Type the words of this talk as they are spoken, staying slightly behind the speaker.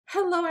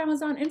Hello,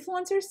 Amazon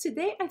influencers.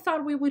 Today I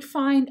thought we would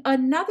find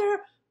another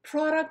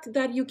product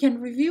that you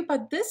can review,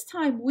 but this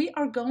time we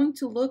are going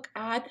to look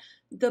at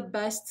the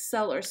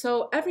bestseller.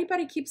 So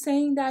everybody keeps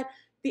saying that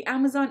the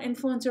Amazon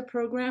influencer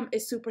program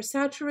is super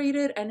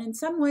saturated, and in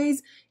some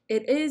ways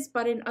it is,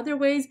 but in other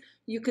ways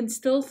you can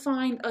still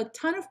find a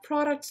ton of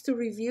products to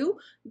review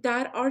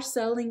that are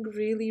selling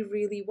really,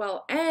 really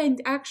well.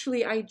 And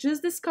actually, I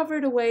just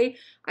discovered a way.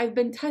 I've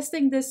been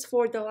testing this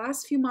for the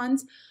last few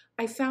months.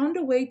 I found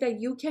a way that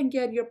you can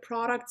get your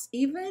products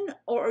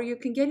or you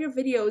can get your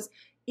videos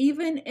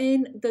even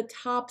in the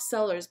top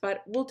sellers,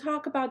 but we'll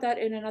talk about that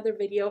in another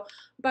video.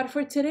 But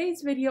for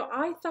today's video,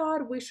 I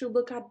thought we should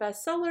look at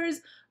bestsellers.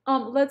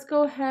 Let's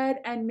go ahead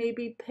and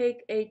maybe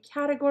pick a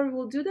category.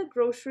 We'll do the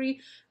grocery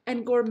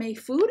and gourmet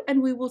food,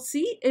 and we will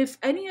see if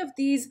any of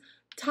these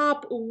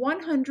top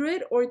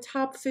 100 or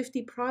top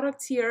 50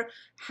 products here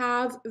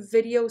have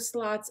video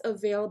slots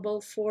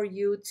available for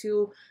you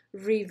to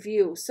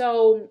review.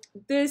 So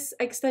this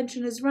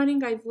extension is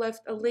running. I've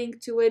left a link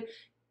to it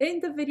in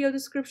the video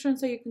description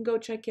so you can go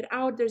check it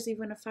out. There's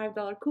even a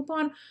 $5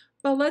 coupon.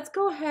 But let's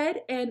go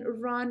ahead and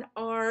run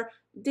our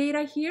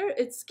data here.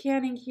 It's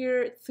scanning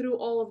here through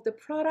all of the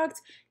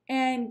products,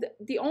 and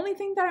the only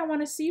thing that I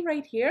want to see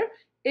right here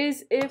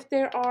is if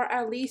there are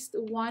at least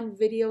one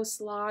video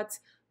slot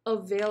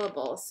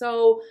available.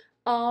 So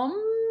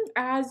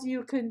as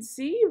you can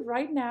see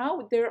right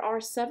now, there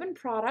are 7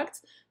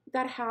 products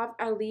that have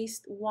at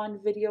least one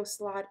video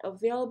slot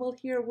available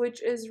here,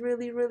 which is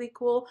really, really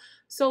cool.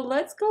 So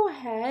let's go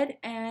ahead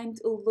and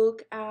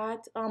look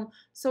at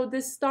so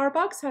this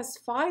Starbucks has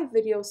 5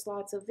 video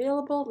slots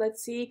available.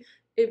 Let's see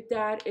if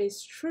that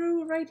is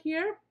true right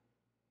here.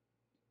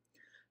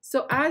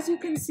 So as you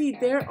can see,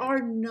 there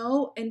are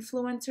no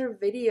influencer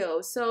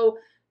videos. So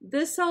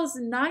this sells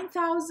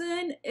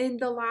 9,000 in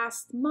the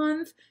last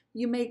month.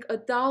 You make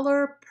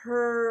 $1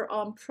 per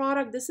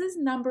product. This is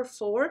number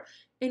 4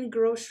 in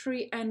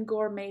grocery and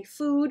gourmet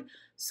food.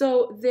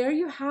 So there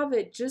you have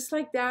it, just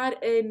like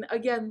that. In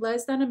again,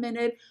 less than a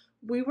minute,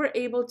 we were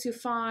able to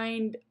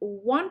find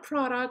one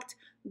product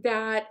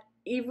that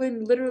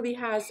even literally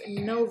has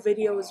no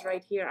videos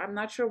right here. I'm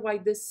not sure why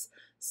this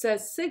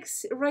says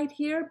 6 right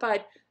here,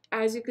 but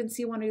as you can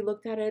see, when we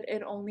looked at it,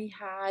 it only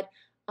had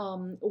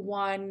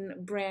one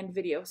brand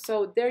video.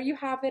 So there you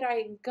have it.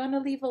 I'm gonna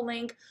leave a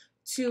link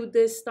to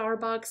this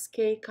Starbucks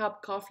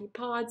K-Cup coffee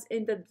pods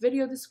in the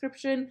video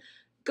description.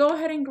 Go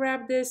ahead and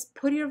grab this,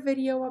 put your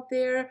video up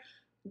there.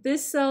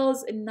 This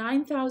sells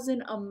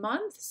 9,000 a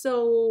month,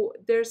 so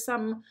there's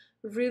some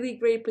really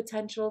great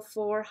potential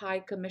for high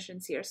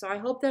commissions here. So I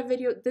hope that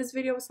this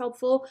video was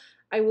helpful.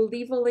 I will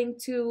leave a link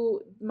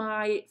to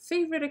my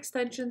favorite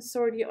extension,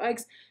 Sordio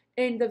Eggs,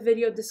 in the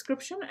video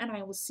description, and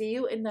I will see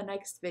you in the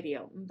next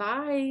video.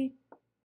 Bye!